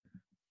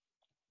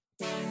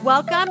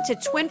Welcome to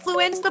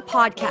Twinfluence, the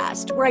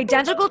podcast, where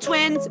identical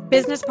twins,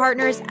 business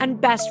partners, and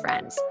best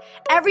friends.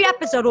 Every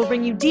episode will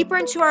bring you deeper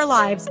into our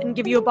lives and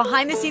give you a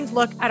behind-the-scenes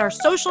look at our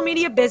social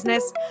media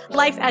business,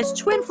 life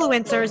as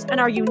twinfluencers, and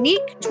our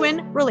unique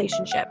twin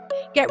relationship.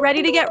 Get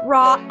ready to get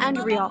raw and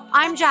real.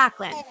 I'm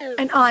Jacqueline.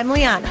 And I'm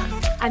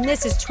Liana. And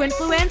this is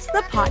Twinfluence,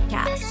 the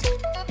podcast.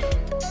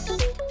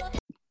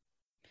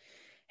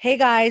 Hey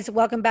guys,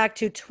 welcome back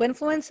to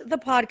Twinfluence, the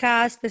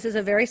podcast. This is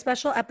a very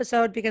special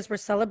episode because we're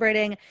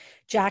celebrating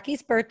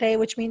Jackie's birthday,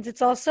 which means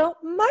it's also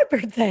my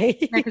birthday.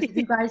 Because if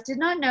you guys did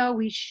not know,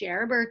 we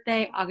share a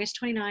birthday, August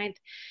 29th,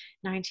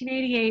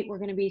 1988. We're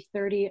going to be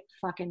 30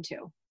 fucking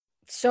two.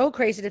 So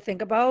crazy to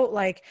think about.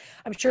 Like,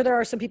 I'm sure there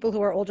are some people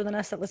who are older than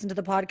us that listen to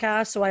the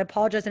podcast. So I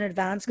apologize in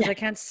advance because I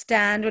can't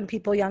stand when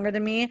people younger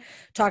than me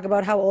talk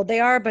about how old they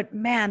are. But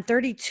man,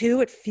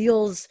 32, it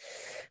feels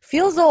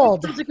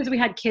old. It's because we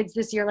had kids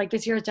this year. Like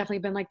this year has definitely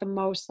been like the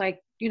most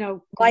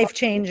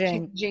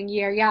life-changing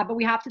year. Yeah. But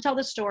we have to tell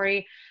the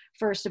story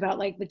first about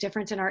like the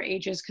difference in our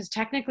ages. Cause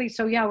technically,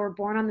 we're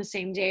born on the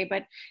same day,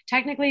 but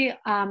technically,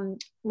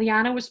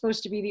 Liana was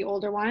supposed to be the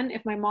older one.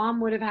 If my mom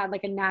would have had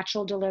like a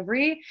natural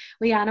delivery,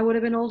 Liana would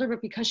have been older,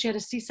 but because she had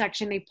a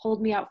C-section, they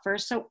pulled me out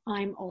first. So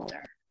I'm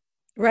older.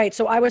 Right.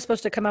 So I was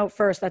supposed to come out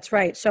first. That's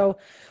right. So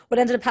what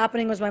ended up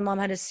happening was my mom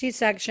had a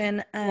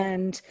C-section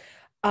and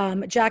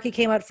Jackie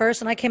came out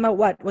first and I came out,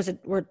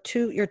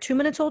 you're 2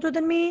 minutes older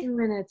than me? 2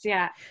 minutes.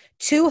 Yeah.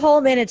 2 whole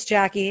minutes,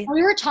 Jackie.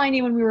 We were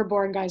tiny when we were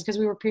born, guys, because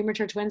we were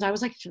premature twins. I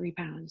was like 3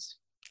 pounds.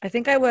 I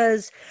think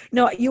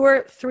you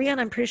were 3 and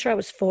I'm pretty sure I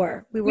was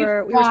 4. We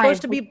were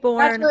supposed to be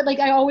born. That's what,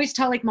 I always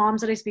tell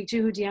moms that I speak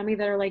to who DM me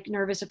that are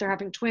nervous if they're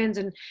having twins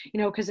and,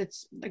 cause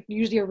it's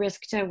usually a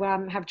risk to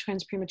have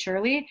twins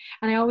prematurely.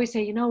 And I always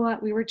say, you know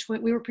what, we were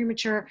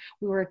premature.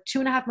 We were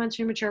 2.5 months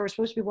premature. We're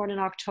supposed to be born in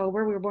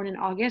October. We were born in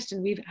August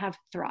and we have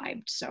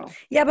thrived. So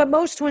yeah, but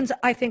most twins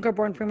I think are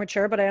born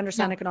premature, but I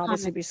understand it can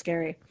obviously be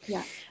scary.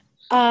 Yeah.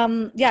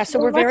 So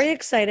we're very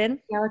excited.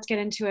 Yeah, let's get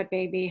into it,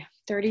 baby.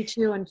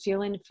 32 and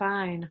feeling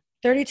fine.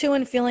 32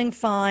 and feeling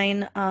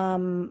fine.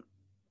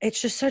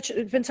 It's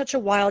been such a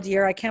wild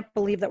year. I can't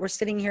believe that we're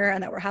sitting here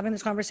and that we're having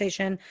this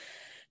conversation.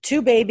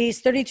 2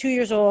 babies, 32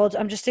 years old.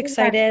 I'm just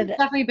excited. It's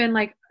definitely been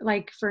like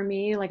for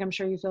me, I'm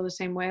sure you feel the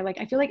same way.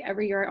 I feel like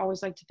every year I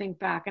always like to think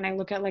back and I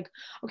look at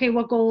okay,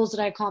 what goals did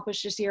I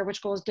accomplish this year?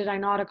 Which goals did I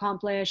not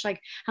accomplish?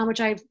 How much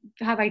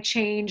have I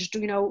changed,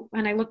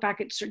 and I look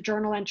back at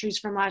journal entries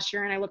from last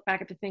year and I look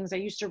back at the things I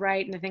used to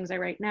write and the things I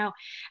write now.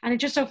 And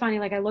it's just so funny.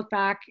 I look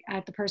back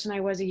at the person I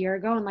was a year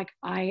ago and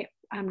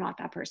I'm not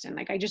that person.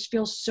 I just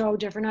feel so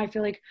different. I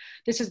feel like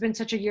this has been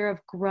such a year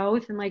of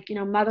growth and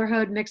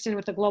motherhood mixed in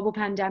with the global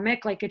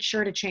pandemic, it's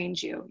sure to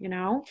change you, You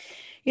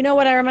know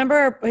what? I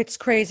remember it's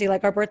crazy.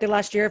 Our birthday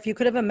last year, if you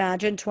could have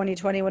imagined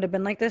 2020 would have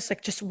been like this,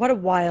 just what a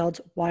wild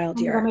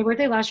year. On my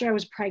birthday last year, I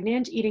was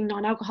pregnant, eating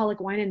non-alcoholic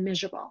wine and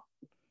miserable.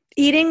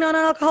 Eating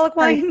non-alcoholic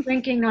wine?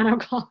 Drinking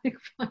non-alcoholic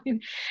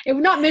wine. It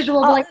was not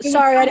miserable.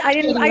 Sorry,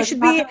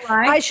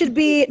 I should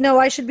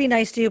be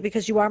nice to you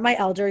because you are my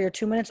elder. You're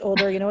 2 minutes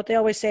older. You know what they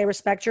always say,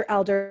 respect your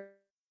elder.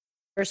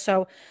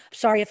 So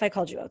sorry if I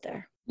called you out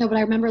there. No, but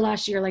I remember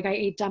last year, I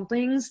ate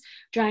dumplings,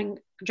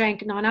 drank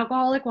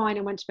non-alcoholic wine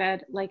and went to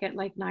bed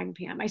at 9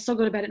 p.m. I still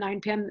go to bed at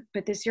 9 p.m.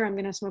 But this year I'm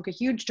going to smoke a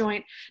huge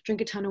joint,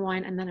 drink a ton of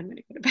wine, and then I'm going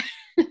to go to bed.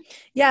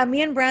 Yeah,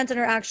 me and Brandon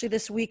are actually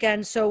this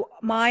weekend. So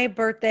our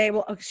birthday and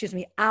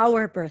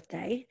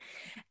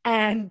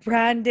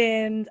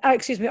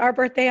our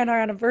birthday and our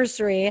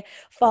anniversary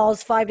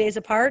falls 5 days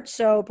apart.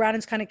 So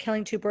Brandon's kind of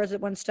killing 2 birds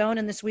with one stone.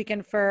 And this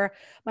weekend for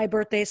my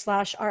birthday /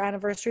 our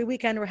anniversary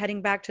weekend, we're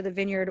heading back to the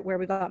vineyard where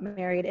we got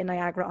married in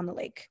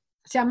Niagara-on-the-Lake.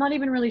 See, I'm not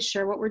even really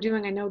sure what we're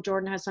doing. I know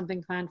Jordan has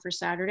something planned for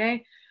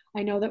Saturday.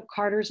 I know that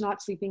Carter's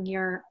not sleeping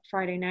here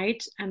Friday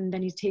night, and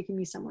then he's taking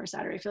me somewhere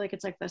Saturday. I feel like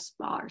it's the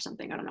spa or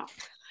something. I don't know.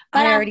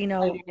 But I already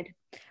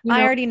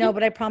know,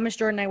 but I promised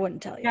Jordan I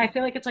wouldn't tell you. Yeah, I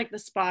feel like it's the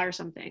spa or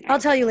something. I'll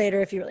tell you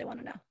later if you really want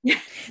to know.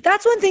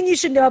 That's one thing you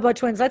should know about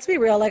twins. Let's be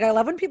real. I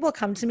love when people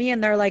come to me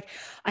and they're like,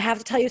 I have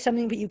to tell you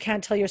something, but you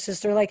can't tell your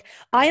sister.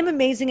 I am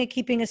amazing at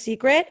keeping a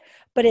secret,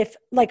 but if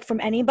from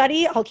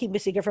anybody, I'll keep a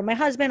secret from my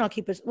husband.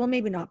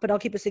 Maybe not, but I'll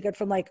keep a secret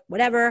from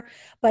whatever.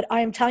 But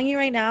I am telling you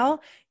right now,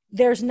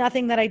 there's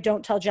nothing that I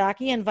don't tell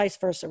Jackie and vice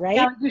versa, right?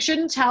 Yeah, you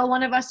shouldn't tell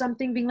one of us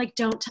something being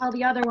don't tell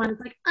the other one.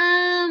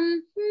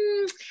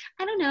 It's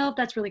I don't know if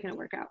that's really going to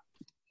work out.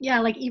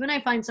 Yeah, even I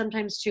find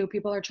sometimes too,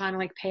 people are trying to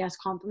ooh, us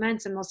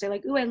compliments and they'll say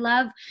ooh, I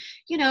love,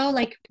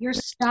 your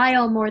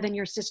style more than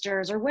your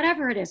sister's or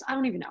whatever it is. I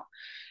don't even know.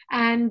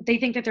 And they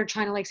think that they're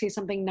trying to say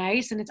something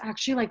nice and it's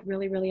actually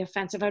really, really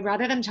offensive. I'd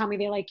rather them tell me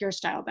they like your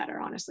style better,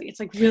 honestly. It's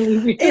really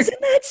weird.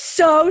 Isn't that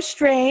so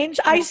strange?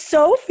 Yeah. I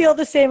so feel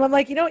the same. I'm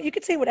you know what, you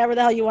could say whatever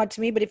the hell you want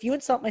to me, but if you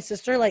insult my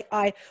sister,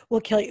 I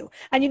will kill you.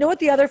 And you know what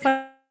the other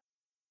fun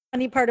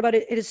funny part about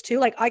it is too,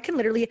 like I can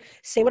literally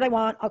say what I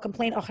want. I'll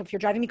complain. Oh, if you're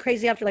driving me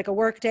crazy after like a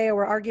work day or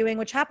we're arguing,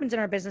 which happens in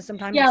our business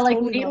sometimes. Yeah, It's like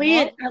totally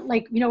lately, normal.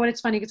 like, you know what,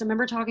 it's funny because I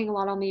remember talking a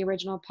lot on the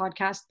original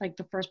podcast, like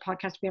the first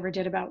podcast we ever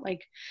did about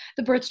like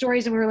the birth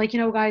stories. And we were like, you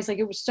know, guys, like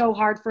it was so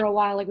hard for a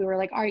while. Like we were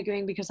like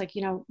arguing because like,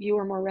 you know, you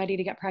were more ready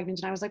to get pregnant.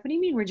 And I was like, what do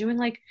you mean? We're doing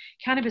like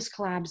cannabis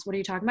collabs. What are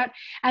you talking about?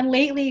 And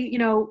lately, you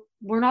know,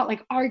 we're not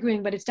like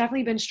arguing, but it's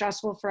definitely been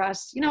stressful for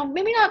us. You know,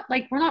 maybe not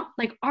like, we're not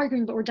like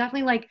arguing, but we're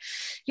definitely like,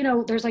 you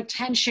know, there's like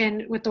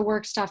tension with the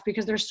work stuff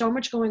because there's so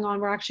much going on.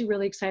 We're actually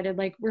really excited.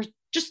 Like we're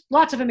just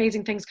lots of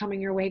amazing things coming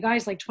your way,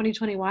 guys. Like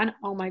 2021.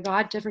 Oh my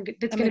God, different.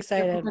 It's I'm going to be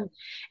different excited. than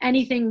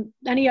anything,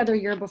 any other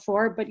year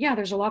before. But yeah,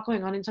 there's a lot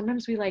going on. And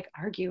sometimes we like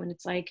argue and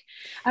it's like,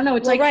 I don't know.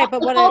 It's Well, like, right,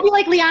 but what I'll be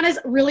like, Liana's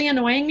really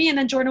annoying me. And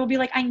then Jordan will be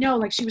like, I know,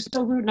 like she was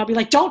so rude. And I'll be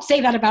like, don't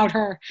say that about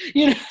her.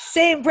 You know?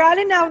 same.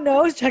 Brandon now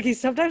knows, Chucky.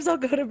 Sometimes I'll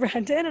go to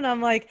Brandon and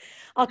I'm like,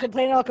 I'll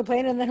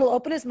complain, and then he'll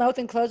open his mouth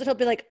and close it. He'll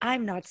be like,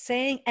 I'm not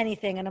saying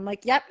anything. And I'm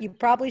like, yep, you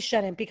probably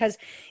shouldn't, because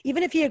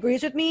even if he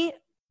agrees with me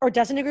or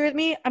doesn't agree with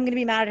me, I'm going to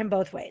be mad at him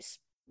both ways.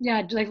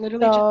 Yeah, like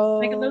literally, So,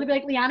 like literally be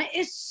like, Liana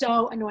is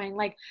so annoying.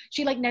 Like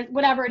she like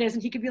whatever it is,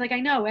 and he could be like, I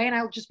know, eh? And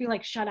I'll just be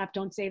like, shut up,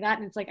 don't say that.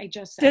 And it's like I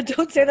just said.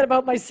 don't say that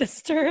about my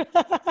sister.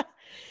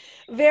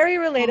 Very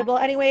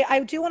relatable. Anyway, I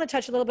do want to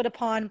touch a little bit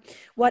upon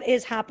what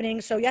is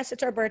happening. So yes,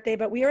 it's our birthday,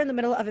 but we are in the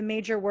middle of a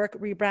major work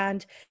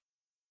rebrand.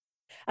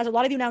 As a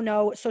lot of you now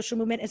know, Social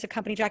Movement is a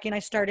company Jackie and I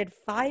started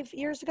 5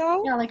 years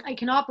ago. Yeah, like I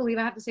cannot believe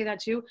I have to say that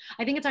too.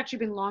 I think it's actually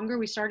been longer.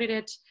 We started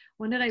it.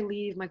 When did I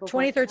leave Michael?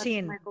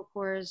 2013. Michael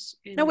Kors.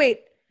 No,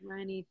 wait.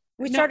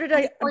 We started.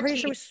 I'm pretty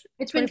sure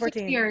it's been 6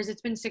 years.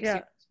 It's been 6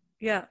 years.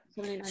 Yeah.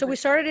 So we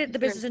started the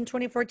business in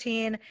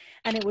 2014,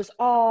 and it was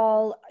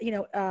all, you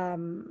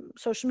know,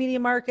 social media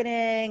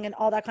marketing and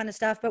all that kind of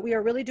stuff. But we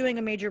are really doing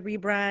a major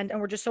rebrand, and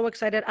we're just so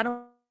excited. I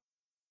don't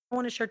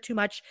want to share too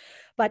much,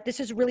 but this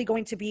is really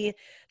going to be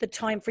the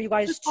time for you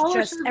guys to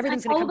just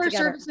everything's going to come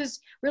together. Services,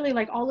 really,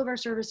 like all of our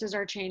services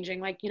are changing.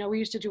 Like, you know, we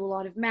used to do a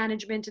lot of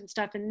management and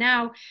stuff, and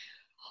now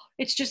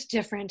it's just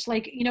different.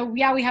 Like, you know,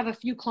 yeah, we have a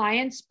few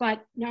clients,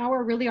 but now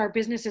we're really, our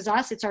business is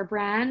us. It's our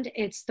brand.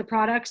 It's the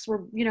products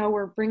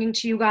we're bringing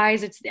to you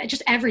guys. It's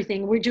just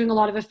everything. We're doing a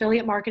lot of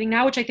affiliate marketing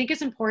now, which I think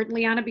is important,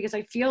 Liana, because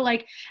I feel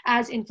like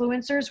as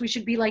influencers, we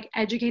should be like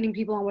educating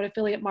people on what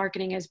affiliate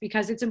marketing is,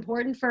 because it's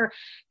important for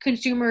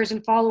consumers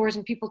and followers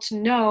and people to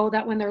know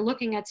that when they're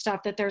looking at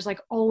stuff, that there's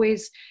like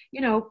always, you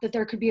know, that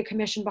there could be a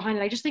commission behind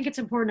it. I just think it's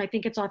important. I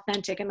think it's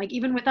authentic. And like,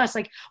 even with us,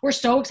 like we're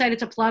so excited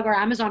to plug our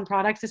Amazon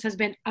products. This has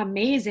been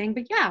amazing.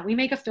 But yeah, we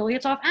make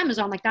affiliates off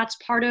Amazon. Like that's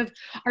part of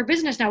our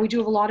business now. We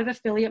do a lot of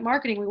affiliate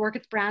marketing. We work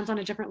with brands on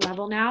a different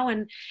level now,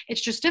 and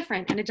it's just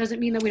different. And it doesn't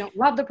mean that we don't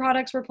love the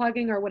products we're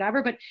plugging or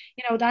whatever, but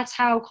you know, that's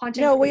how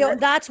content. No,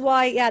 that's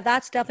why, yeah,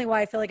 that's definitely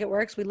why I feel like it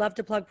works. We love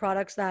to plug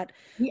products that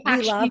we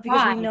love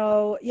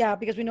because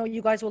because we know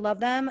you guys will love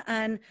them,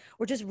 and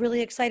we're just really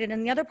excited.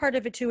 And the other part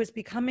of it too is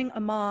becoming a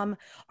mom.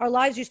 Our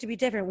lives used to be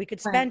different. We could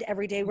spend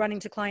every day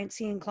running to clients,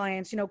 seeing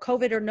clients, you know,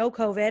 COVID or no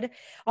COVID.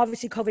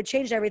 Obviously COVID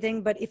changed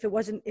everything, but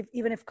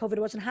even if COVID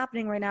wasn't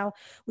happening right now,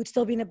 we'd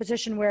still be in a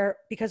position where,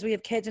 because we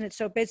have kids and it's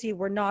so busy,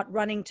 we're not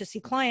running to see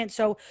clients.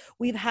 So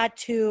we've had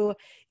to,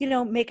 you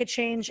know, make a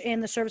change in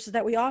the services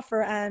that we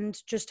offer and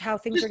just how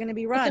things are going to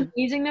be run. It's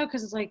amazing though,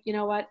 because it's like, you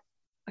know what?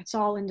 It's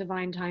all in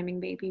divine timing,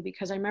 baby.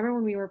 Because I remember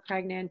when we were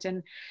pregnant,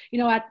 and you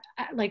know,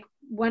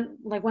 when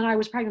I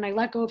was pregnant, I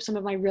let go of some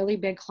of my really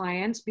big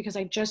clients because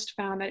I just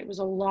found that it was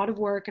a lot of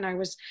work, and I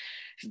was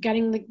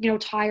getting, you know,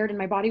 tired, and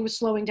my body was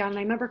slowing down. And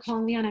I remember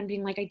calling Leon and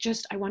being like,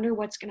 I wonder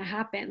what's going to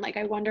happen. Like,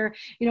 I wonder,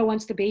 you know,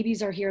 once the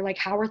babies are here, like,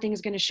 how are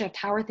things going to shift?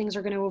 How are things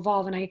going to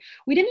evolve? And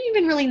we didn't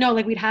even really know.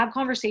 Like, we'd have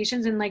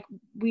conversations, and like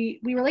we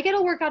were like,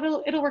 it'll work out.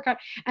 It'll work out.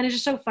 And it's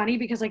just so funny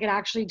because like it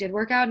actually did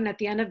work out. And at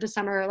the end of the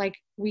summer, like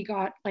we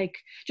got like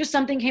just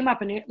something came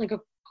up, and it like a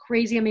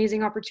crazy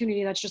amazing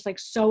opportunity that's just like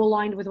so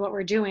aligned with what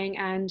we're doing,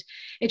 and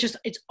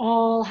it's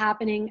all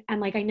happening.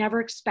 And like I never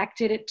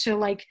expected it to,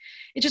 like,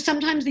 it just,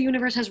 sometimes the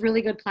universe has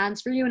really good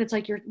plans for you, and it's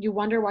like you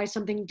wonder why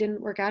something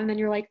didn't work out, and then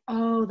you're like,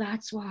 oh,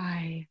 that's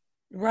why.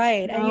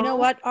 Right. And you know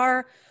what,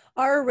 our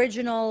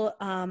original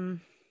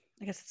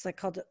I guess it's like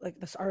called like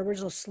this, our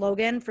original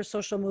slogan for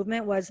Social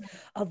Movement was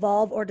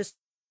evolve or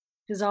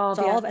dissolve.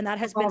 Yeah. And that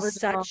has been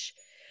such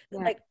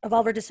like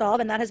evolve or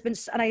dissolve. And that has been,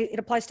 and it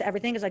applies to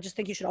everything, because I just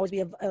think you should always be,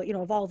 you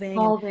know,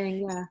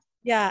 evolving.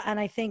 Yeah. And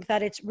I think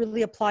that it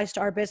really applies to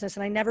our business.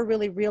 And I never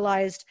really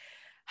realized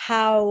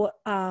how,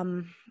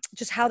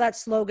 just how that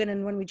slogan,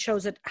 and when we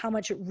chose it, how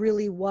much it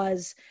really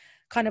was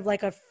kind of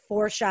like a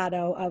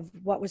foreshadow of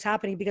what was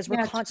happening, because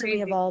we're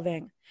constantly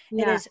evolving.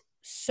 It is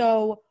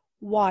so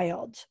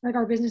wild. Like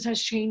our business has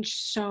changed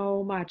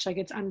so much. Like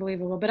it's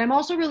unbelievable. But I'm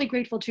also really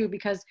grateful too,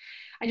 because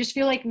I just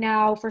feel like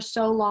now for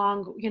so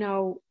long, you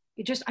know,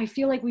 I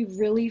feel like we've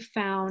really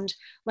found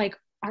like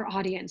our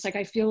audience. Like,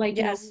 I feel like,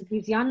 you know, Yes.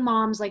 these young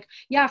moms, like,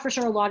 yeah, for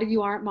sure, a lot of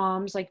you aren't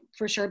moms, like,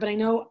 for sure, but I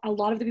know a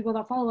lot of the people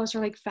that follow us are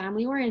like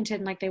family oriented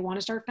and like they want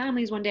to start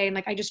families one day. And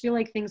like, I just feel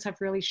like things have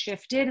really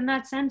shifted in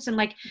that sense. And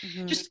like,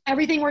 Mhm. just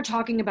everything we're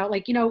talking about,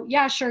 like, you know,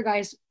 yeah, sure,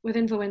 guys, with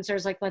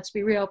influencers, like, let's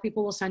be real,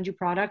 people will send you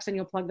products and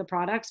you'll plug the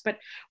products, but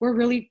we're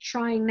really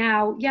trying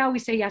now. Yeah, we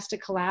say yes to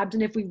collabs,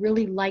 and if we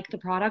really like the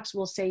products,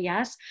 we'll say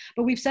yes,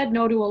 but we've said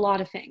no to a lot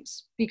of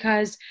things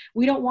because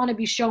we don't want to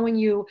be showing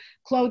you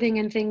clothing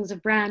and things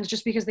of brands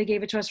just because they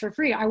gave it to us for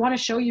free. I want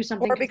to show you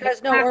something Or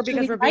because no, or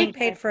because we're being like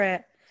paid it. for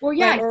it. Well, Right.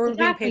 yeah, Or we're being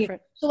paid exactly. for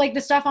it. So like the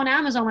stuff on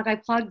Amazon, like I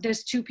plugged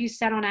this 2-piece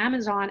set on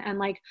Amazon, and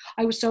like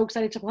I was so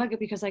excited to plug it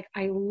because like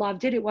I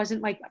loved it. It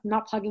wasn't like, I'm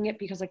not plugging it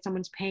because like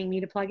someone's paying me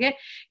to plug it,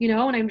 you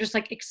know, and I'm just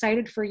like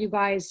excited for you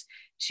guys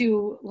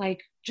to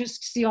like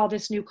just see all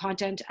this new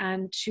content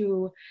and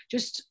to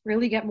just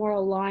really get more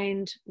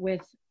aligned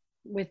with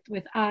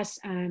us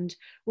and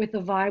with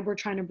the vibe we're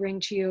trying to bring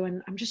to you.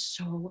 And I'm just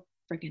so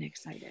freaking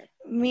excited.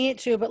 Me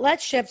too, but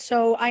let's shift.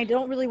 So I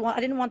didn't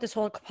want this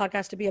whole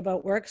podcast to be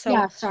about work. So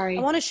Yeah, I sorry.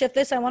 want to shift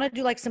this. I want to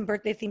do like some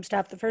birthday themed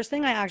stuff. The first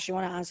thing I actually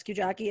want to ask you,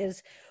 Jackie,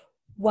 is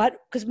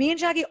because me and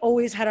Jackie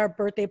always had our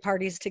birthday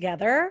parties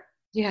together.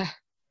 Yeah.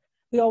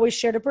 We always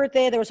shared a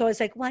birthday. There was always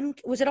like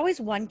was it always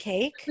one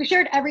cake? We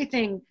shared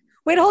everything.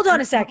 Wait, hold on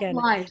a second.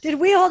 Lives.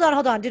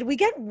 Hold on. Did we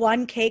get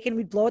one cake and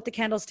we'd blow out the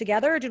candles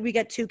together, or did we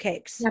get two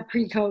cakes? Yeah,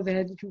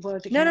 pre-COVID. You can blow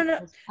out the No.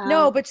 candles.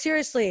 No, but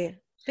seriously,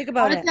 think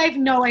about Honestly, it. I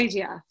have no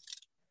idea.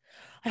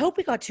 I hope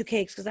we got two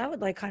cakes because that would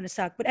like kind of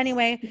suck. But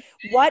anyway,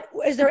 what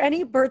is there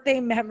any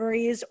birthday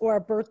memories or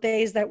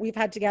birthdays that we've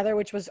had together,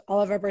 which was all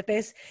of our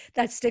birthdays,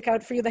 that stick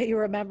out for you that you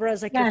remember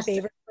as like your Yes.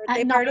 favorite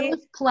birthday At party?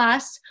 Nautilus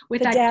Plus with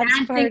The that dance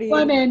dancing party.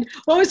 woman.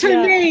 What was her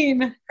Yeah.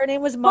 name? Her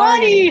name was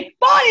Marnie.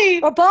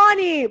 Bonnie. Oh,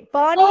 Bonnie.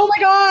 Oh my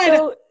God.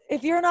 So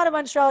if you're not in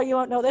Montreal, you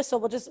won't know this. So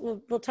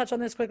we'll touch on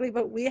this quickly.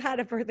 But we had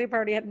a birthday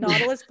party at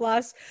Nautilus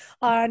Plus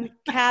on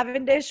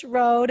Cavendish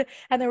Road,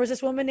 and there was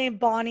this woman named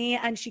Bonnie,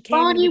 and she came.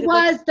 Bonnie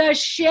was the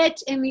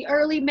shit in the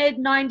early mid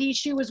 90s.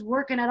 She was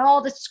working at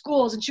all the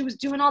schools and she was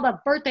doing all the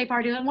birthday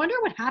parties. I wonder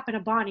what happened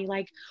to Bonnie.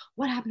 Like,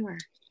 what happened to her?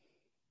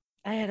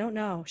 I don't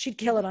know. She'd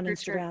kill it on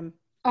Instagram.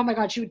 Oh my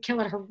God, she would kill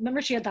it.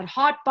 Remember, she had that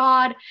hot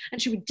bod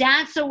and she would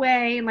dance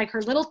away in like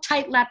her little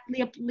tight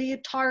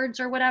leotards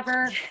or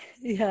whatever.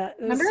 Yeah, it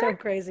was Remember? so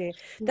crazy.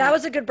 Yeah. That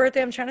was a good birthday.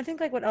 I'm trying to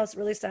think like what else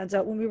really stands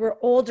out. When we were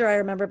older, I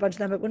remember a bunch of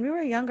them, but when we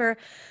were younger,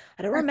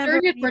 I don't remember.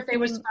 Our 30th birthday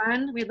was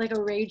fun. We had like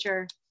a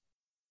rager.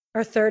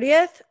 Our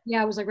 30th?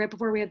 Yeah, it was like right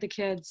before we had the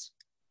kids.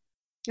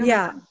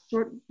 Yeah.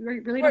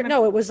 Really?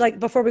 No, it was like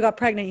before we got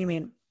pregnant, you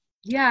mean?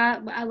 Yeah,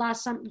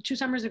 two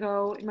summers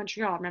ago in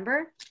Montreal.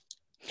 Remember?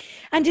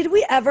 And did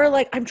we ever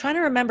like? I'm trying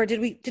to remember.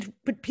 Did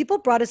people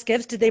brought us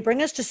gifts? Did they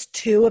bring us just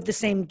two of the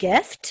same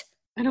gift?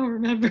 I don't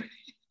remember.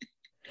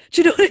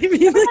 Do you know what I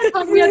mean?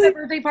 Like, we had the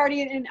birthday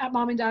party at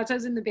mom and dad's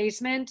house in the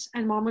basement,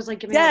 and mom was like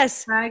giving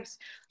us bags.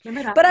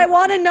 Remember that? But I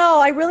want to know.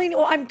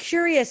 I'm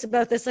curious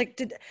about this.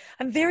 Like,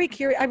 I'm very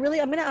curious. I'm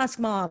going to ask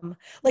mom.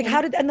 Like,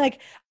 how did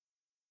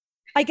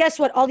I guess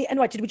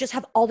did we just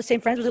have all the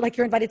same friends? Was it like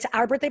you're invited to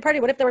our birthday party?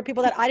 What if there were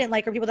people that I didn't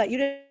like or people that you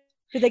didn't?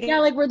 Did they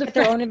get we're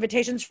their own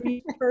invitations for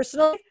you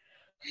personally?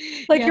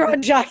 Like you're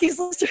on Jackie's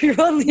list or you're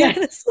on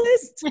Leanna's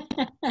list?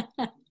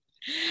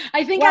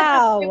 I think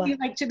wow.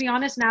 To be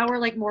honest, now we're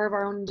like more of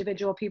our own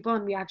individual people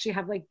and we actually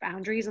have like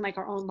boundaries and like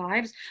our own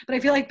lives. But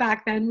I feel like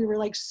back then we were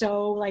like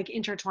so like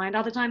intertwined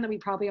all the time that we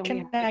probably only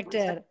connected had like,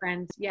 one set of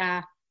friends.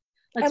 Yeah.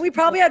 And we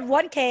probably had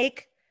one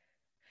cake.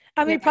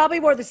 And we probably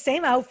wore the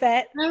same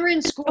outfit. When we were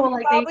in school,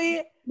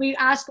 we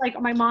asked,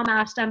 like, my mom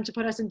asked them to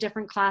put us in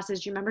different classes.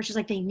 Do you remember? She's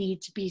like, they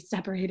need to be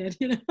separated,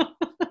 you know?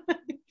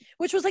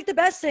 Which was like the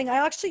best thing.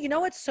 I actually, you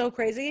know what's so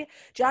crazy?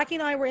 Jackie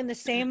and I were in the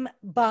same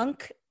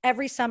bunk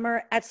every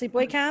summer at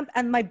Sleepaway Camp.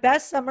 And my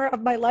best summer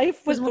of my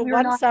life was the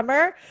one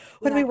summer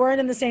when we weren't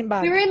in the same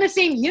bunk. We were in the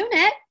same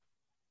unit.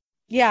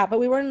 Yeah, but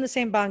we weren't in the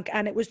same bunk.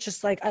 And it was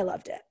just like, I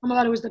loved it. Oh my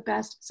God, it was the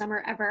best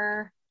summer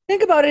ever.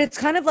 Think about it. It's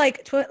kind of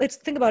like,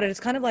 It's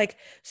kind of like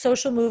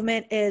social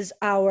movement is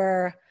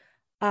our,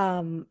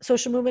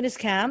 social movement is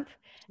camp.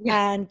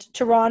 Yeah. And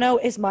Toronto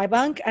is my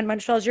bunk and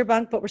Montreal is your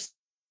bunk, but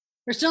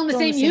we're still in the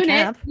same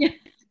unit.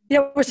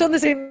 Yeah, we're still in the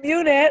same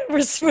unit.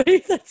 We're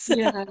sweet.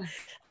 Yeah.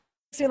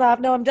 You laugh.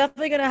 No, I'm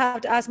definitely going to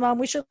have to ask mom.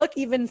 We should look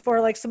even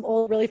for like some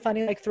old, really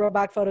funny, like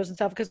throwback photos and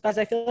stuff. Because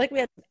I feel like we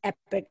had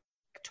epic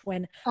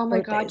twin. Oh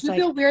my God. Do you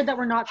feel weird that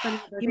we're not funny?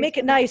 You make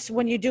it nice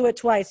when you do it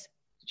twice.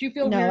 Do you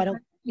feel weird? No, I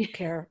don't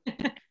care.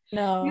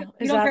 No.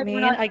 Is that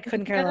mean? I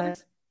couldn't care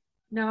less.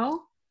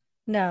 No?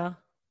 No.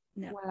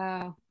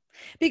 Wow.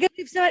 Because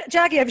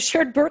Jackie, I've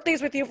shared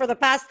birthdays with you for the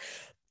past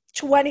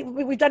 20,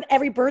 we've done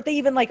every birthday,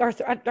 even like our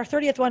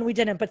 30th one we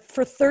didn't, but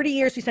for 30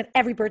 years we spent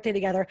every birthday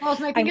together. Well,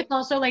 I think it's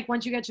also like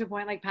once you get to a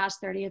point like past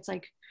 30, it's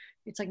like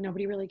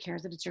nobody really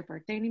cares that it's your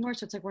birthday anymore.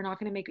 So it's like, you're not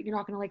going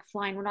to like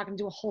fly and we're not going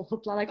to do a whole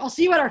hoopla. Like, I'll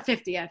see you at our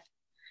 50th,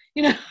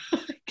 you know?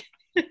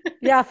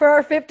 Yeah. Yeah, for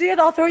our 50th,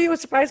 I'll throw you a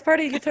surprise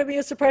party. You throw me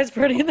a surprise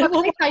party, and then Let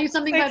we'll me tell you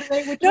something, by the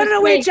way. Which no, was no,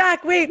 no, great. wait,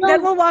 Jack, wait. No.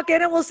 Then we'll walk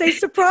in and we'll say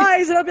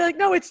surprise, and I'll be like,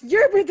 no, it's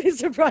your birthday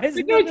surprise.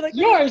 And No, they'll be it's like,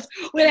 yours.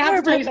 Wait, I have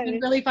your to tell you birthday.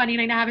 something really funny,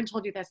 and I haven't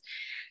told you this.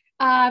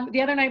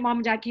 The other night, mom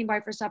and dad came by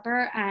for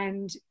supper,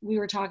 and we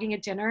were talking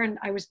at dinner, and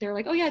they're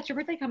like, oh yeah, it's your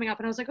birthday coming up.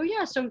 And I was like, oh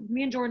yeah. So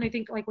me and Jordan, I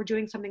think like we're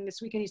doing something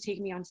this weekend. He's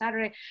taking me on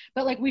Saturday,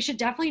 but like we should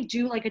definitely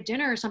do like a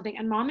dinner or something.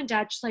 And mom and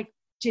dad just like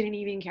didn't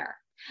even care.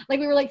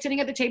 Like we were like sitting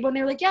at the table and they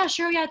were like, yeah,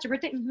 sure. Yeah. It's your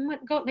birthday.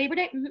 Mm-hmm. Go Labor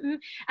Day. Mm-hmm.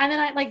 And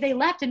then they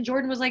left, and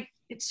Jordan was like,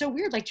 it's so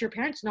weird. Like, do your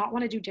parents not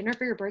want to do dinner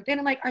for your birthday?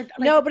 And I'm like,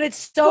 no, but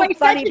it's so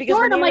funny because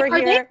Jordan, when we I'm were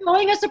like, here, are they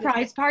throwing a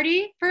surprise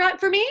party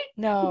for me?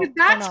 no, Because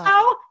that's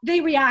how they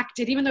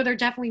reacted, even though they're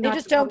definitely they not.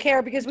 just don't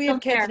care because we have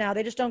kids now.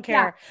 They just don't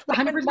care. Yeah,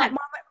 100%. Like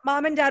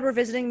mom and dad were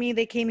visiting me.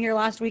 They came here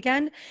last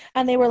weekend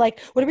and they were like,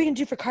 what are we going to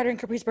do for Carter and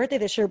Capri's birthday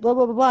this year? Blah,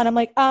 blah, blah, blah. And I'm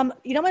like,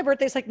 my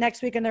birthday's like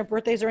next week and their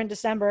birthdays are in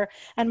December.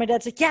 And my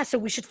dad's like, yeah, so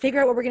we should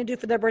figure out what we're going to do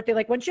for their birthday.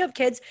 Like once you have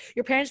kids,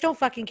 your parents don't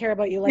fucking care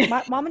about you. Like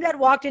my mom and dad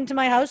walked into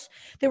my house.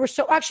 They were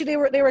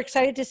they were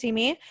excited to see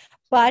me,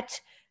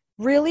 but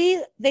really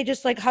they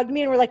just like hugged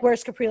me and were like,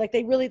 where's Capri? Like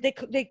they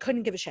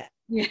couldn't give a shit.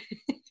 Yeah.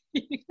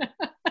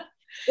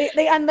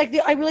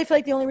 I really feel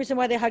like the only reason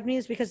why they hugged me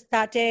is because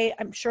that day,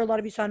 I'm sure a lot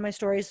of you saw in my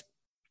stories,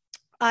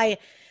 I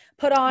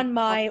put on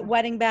my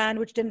wedding band,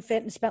 which didn't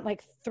fit, and spent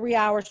like 3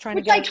 hours trying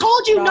to get it. I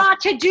told you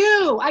not to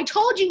do. I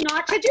told you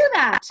not to do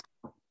that.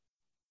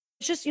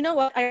 It's just, you know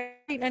what? I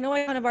know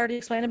I kind of already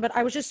explained it, but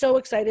I was just so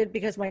excited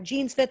because my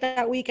jeans fit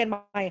that week and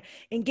my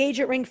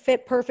engagement ring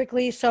fit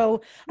perfectly.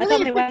 So I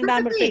thought my wedding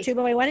band would fit too,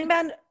 but my wedding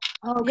band,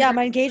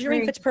 my engagement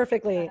ring fits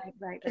perfectly.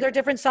 Right. They're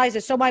different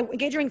sizes. So my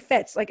engagement ring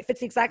fits, like it fits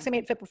the exact same way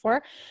it fit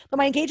before, but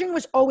my engagement ring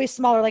was always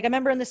smaller. Like I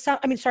remember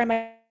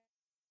my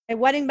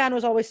wedding band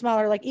was always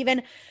smaller. Like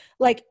even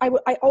like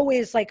I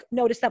always like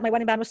noticed that my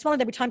wedding band was smaller.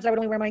 There'd be times I would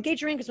only wear my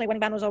engagement ring because my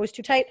wedding band was always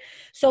too tight.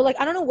 So like,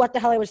 I don't know what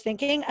the hell I was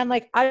thinking. And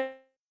like, I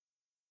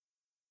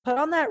put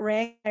on that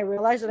ring. I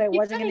realized that I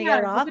wasn't going to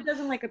get it off. If it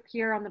doesn't like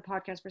appear on the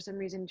podcast for some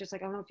reason, just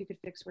like, I don't know if you could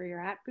fix where you're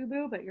at, boo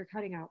boo, but you're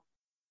cutting out.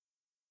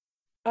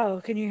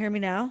 Oh, can you hear me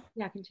now?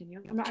 Yeah, continue.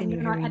 Can you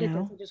hear me now?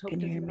 Can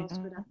you hear me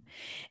now?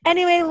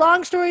 Anyway,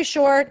 long story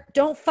short,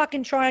 don't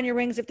fucking try on your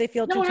rings if they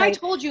feel too tight. No, I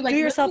told you, like, do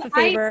yourself a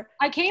favor.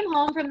 I came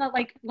home from the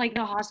like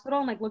the hospital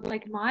and like looked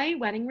like my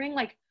wedding ring.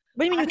 Like,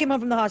 what do you mean you came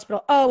home from the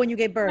hospital? Oh, when you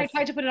gave birth. I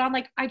tried to put it on.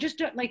 Like, I just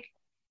don't like.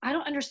 I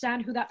don't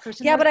understand who that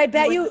person. Yeah, but I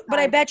bet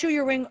you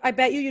your ring. I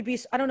bet you'd be.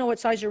 I don't know what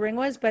size your ring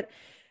was, but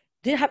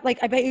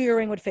I bet you your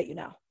ring would fit you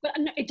now. But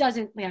no, it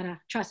doesn't,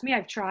 Liana. Trust me,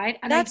 I've tried.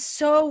 And that's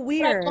so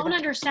weird. What I don't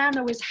understand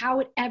though is how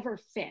it ever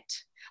fit.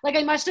 Like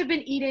I must have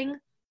been eating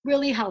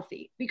really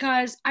healthy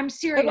because I'm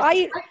serious.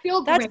 I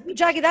feel great.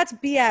 Jackie, that's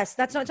BS.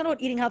 It's not about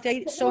eating healthy. I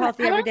eat so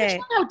healthy every day. I don't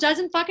understand how it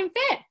doesn't fucking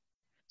fit.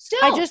 Still.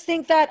 I just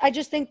think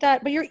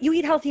that, but you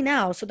eat healthy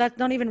now, so that's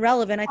not even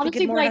relevant.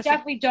 Honestly, but I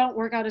definitely don't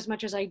work out as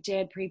much as I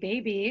did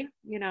pre-baby,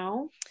 you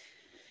know?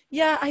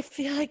 Yeah, I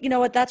feel like, you know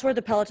what, that's where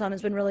the Peloton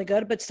has been really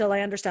good, but still I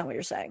understand what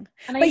you're saying.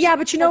 But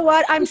you know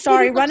what? I'm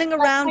sorry, running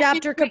around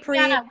after Capri.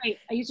 I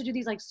used to do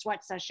these like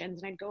sweat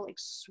sessions and I'd go like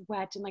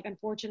sweat and like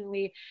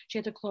unfortunately she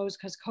had to close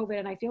because COVID.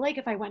 And I feel like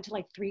if I went to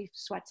like 3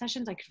 sweat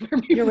sessions, I could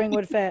wear your ring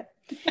would fit.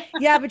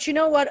 Yeah, but you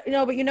know what?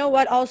 No, but you know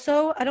what?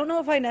 Also, I don't know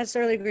if I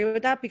necessarily agree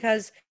with that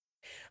because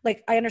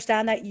like I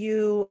understand that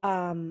you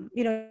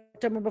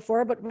done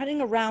before, but running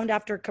around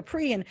after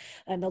Capri and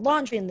the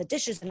laundry and the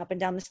dishes and up and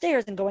down the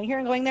stairs and going here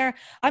and going there,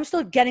 I'm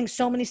still getting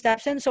so many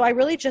steps in. So I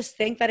really just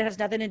think that it has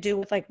nothing to do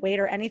with like weight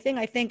or anything.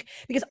 I think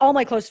because all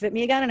my clothes fit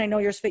me again, and I know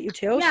yours fit you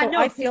too. Yeah, so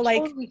I feel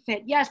like totally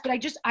fit. Yes, but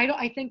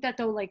I think that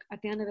though, like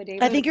at the end of the day,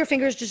 I think your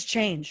fingers just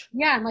change.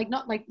 Yeah, and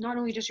not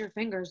only just your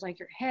fingers, like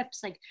your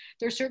hips, like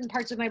there's certain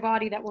parts of my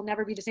body that will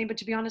never be the same. But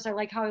to be honest, I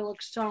like how I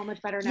look so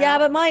much better now.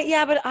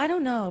 Yeah, but I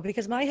don't know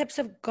because my hips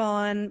have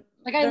gone.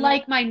 Like I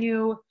like my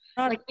new.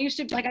 Like I used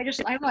to, like I don't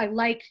know, I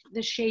like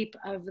the shape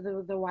of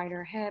the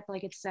wider hip,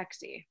 like it's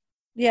sexy.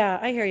 Yeah,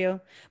 I hear you,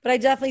 but I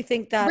definitely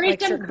think that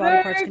like certain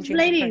body parts can change.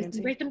 Ladies,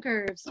 break them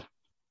curves.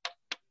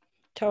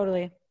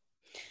 Totally.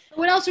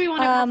 What else do we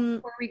want to cover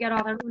before we get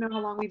off? I don't know how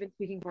long we've been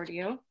speaking for. Do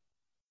you?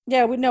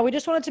 Yeah, we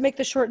just wanted to make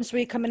this short and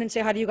sweet, come in and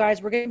say hi to you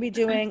guys. We're going to be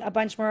doing a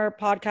bunch more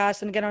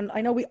podcasts. And again,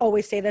 I know we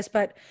always say this,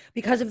 but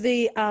because of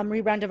the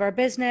rebrand of our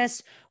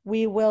business,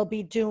 we will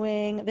be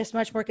doing this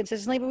much more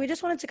consistently. But we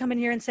just wanted to come in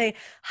here and say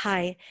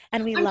hi,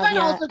 and we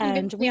love you.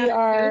 And we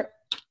are...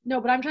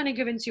 No, but I'm trying to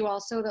convince you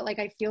also that like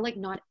I feel like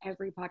not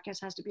every podcast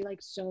has to be like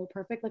so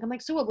perfect. Like I'm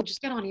like, so what? We'll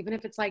just get on, even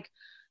if it's like,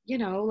 you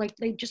know, like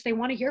they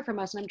want to hear from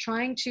us. And I'm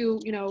trying to,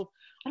 you know,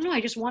 I don't know,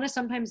 I just want to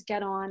sometimes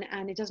get on,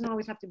 and it doesn't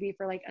always have to be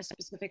for like a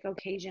specific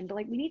occasion, but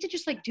like we need to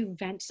just like do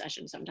vent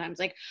sessions sometimes.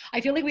 Like I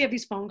feel like we have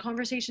these phone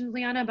conversations,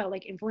 Liana, about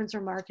like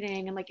influencer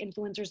marketing and like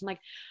influencers, and like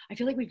I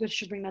feel like we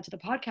should bring that to the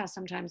podcast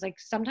sometimes. Like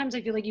sometimes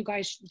I feel like you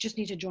guys just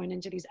need to join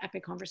into these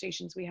epic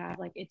conversations we have.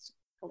 Like it's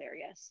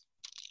hilarious.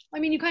 I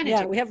mean, you kind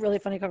of do. We have really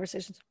funny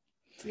conversations.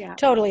 Yeah,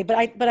 totally. But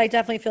I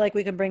definitely feel like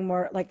we can bring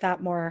more like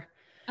that more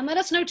And let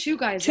us know too,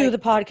 guys. to the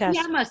podcast.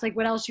 DM us, like,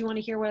 what else you want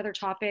to hear, what other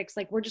topics.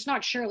 Like, we're just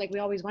not sure. Like, we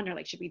always wonder,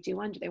 like, should we do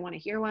one? Do they want to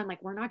hear one?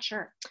 Like, we're not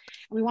sure.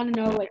 And we want to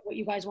know like what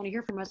you guys want to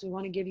hear from us. We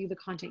want to give you the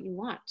content you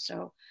want.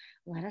 So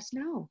let us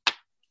know.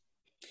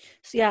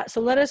 So yeah,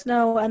 so let us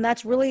know. And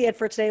that's really it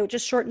for today.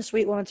 Just short and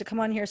sweet. Wanted to come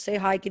on here, say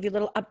hi, give you a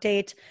little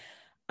update.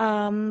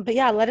 But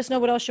yeah, let us know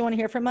what else you want to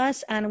hear from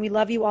us. And we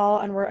love you all.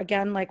 And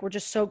we're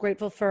just so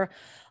grateful for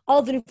all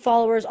of the new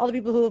followers, all the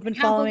people who have been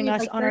following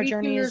us on our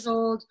journeys. Years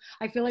old.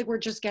 I feel like we're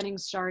just getting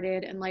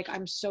started, and like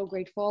I'm so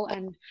grateful,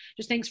 and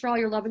just thanks for all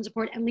your love and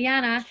support. And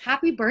Leanna,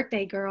 happy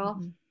birthday, girl!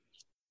 Mm-hmm.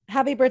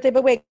 Happy birthday!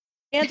 But wait,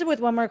 answer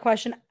with one more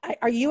question.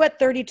 Are you at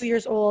 32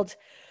 years old?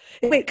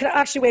 Wait,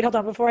 hold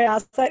on before I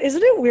ask that.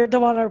 Isn't it weird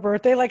to on our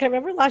birthday? Like I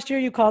remember last year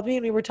you called me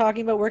and we were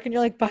talking about work, and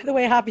you're like, by the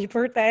way, happy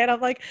birthday, and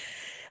I'm like,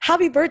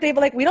 happy birthday,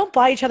 but like we don't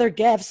buy each other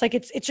gifts. Like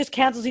it just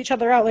cancels each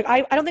other out. Like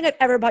I don't think I've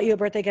ever bought you a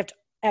birthday gift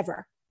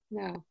ever.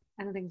 No.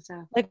 I don't think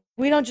so. Like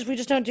we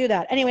just don't do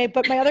that. Anyway,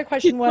 but my other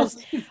question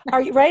was,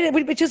 are you right?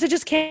 It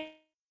just can't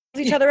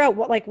each other out.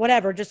 Like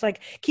whatever. Just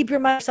like keep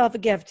yourself a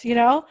gift, you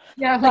know?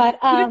 Yeah.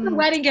 Like, but the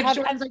wedding gift.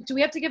 Jordan's like, do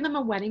we have to give them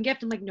a wedding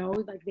gift? I'm like, no,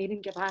 like they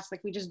didn't give us.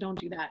 Like we just don't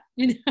do that.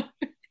 You know?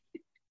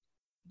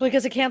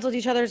 Because it canceled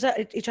each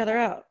other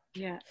out.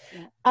 Yeah.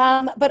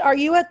 But are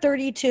you at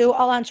 32?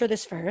 I'll answer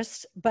this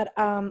first. But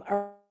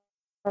are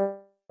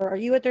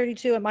you at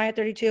 32? Am I at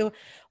 32?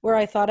 Where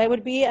I thought I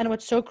would be? And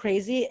what's so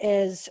crazy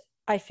is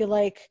I feel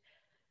like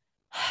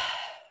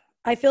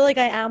I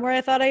am where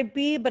I thought I'd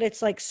be, but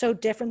it's like so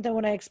different than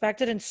what I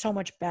expected and so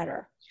much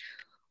better.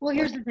 Well,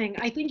 here's the thing.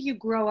 I think you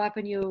grow up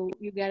and you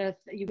get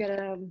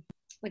a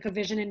like a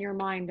vision in your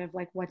mind of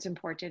like what's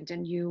important,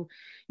 and you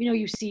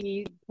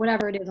see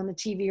whatever it is on the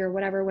TV or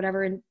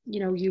whatever, and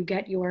you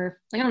get your,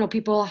 like, I don't know,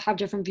 people have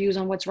different views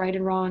on what's right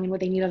and wrong and what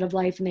they need out of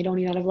life and they don't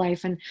need out of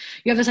life, and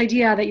you have this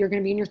idea that you're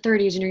going to be in your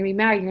 30s and you're going to be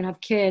married, you're going to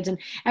have kids, and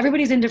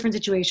everybody's in different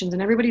situations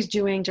and everybody's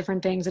doing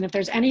different things. And if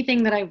there's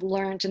anything that I've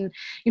learned, and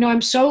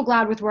I'm so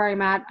glad with where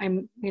I'm at,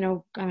 I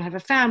have a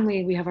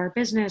family, we have our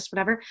business,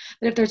 whatever,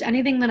 but if there's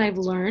anything that I've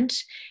learned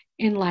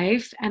in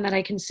life and that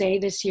I can say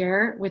this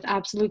year with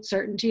absolute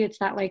certainty, it's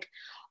that like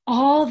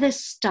all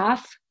this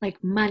stuff,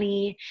 like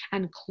money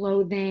and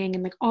clothing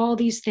and like all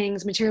these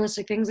things,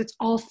 materialistic things, it's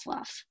all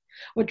fluff.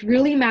 What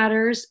really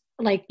matters,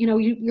 like,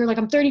 you're like,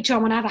 I'm 32, I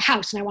want to have a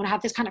house and I want to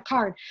have this kind of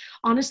car.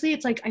 Honestly,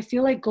 it's like, I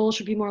feel like goals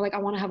should be more like, I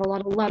want to have a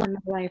lot of love in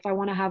my life. I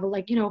want to have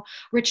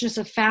richness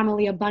of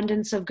family,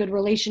 abundance of good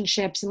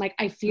relationships. And like,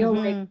 I feel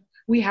like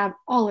we have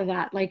all of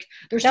that. Like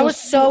that was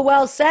so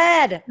well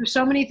said. There's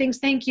so many things.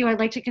 Thank you. I'd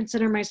like to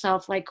consider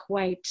myself like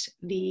quite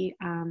the,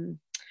 I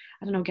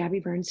don't know, Gabby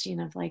Bernstein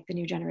of like the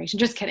new generation.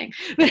 Just kidding.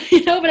 But,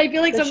 but I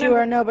feel like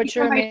sometimes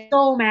you're my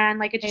soul, man.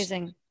 Like it's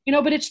amazing. Just,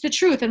 but it's the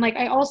truth. And like,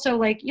 I also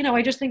like,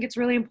 I just think it's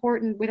really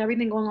important with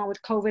everything going on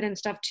with COVID and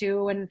stuff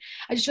too. And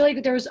I just feel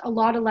like there's a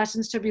lot of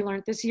lessons to be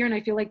learned this year. And I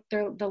feel like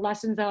the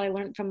lessons that I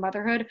learned from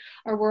motherhood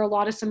were a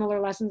lot of similar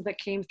lessons that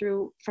came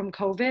through from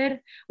COVID,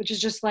 which is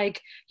just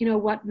like,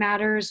 what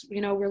matters,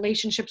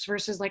 relationships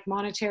versus like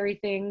monetary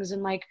things.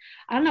 And like,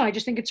 I don't know, I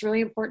just think it's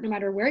really important no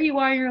matter where you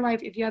are in your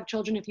life, if you have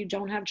children, if you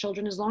don't have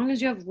children, as long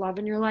as you have love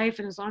in your life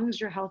and as long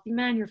as you're healthy,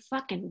 man, you're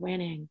fucking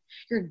winning.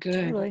 You're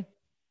good. Totally.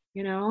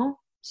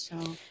 So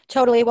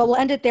totally. Well, we'll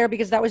end it there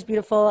because that was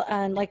beautiful.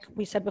 And like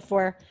we said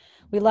before,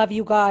 we love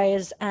you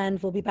guys and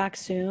we'll be back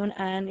soon.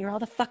 And you're all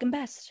the fucking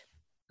best.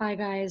 Bye,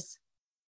 guys.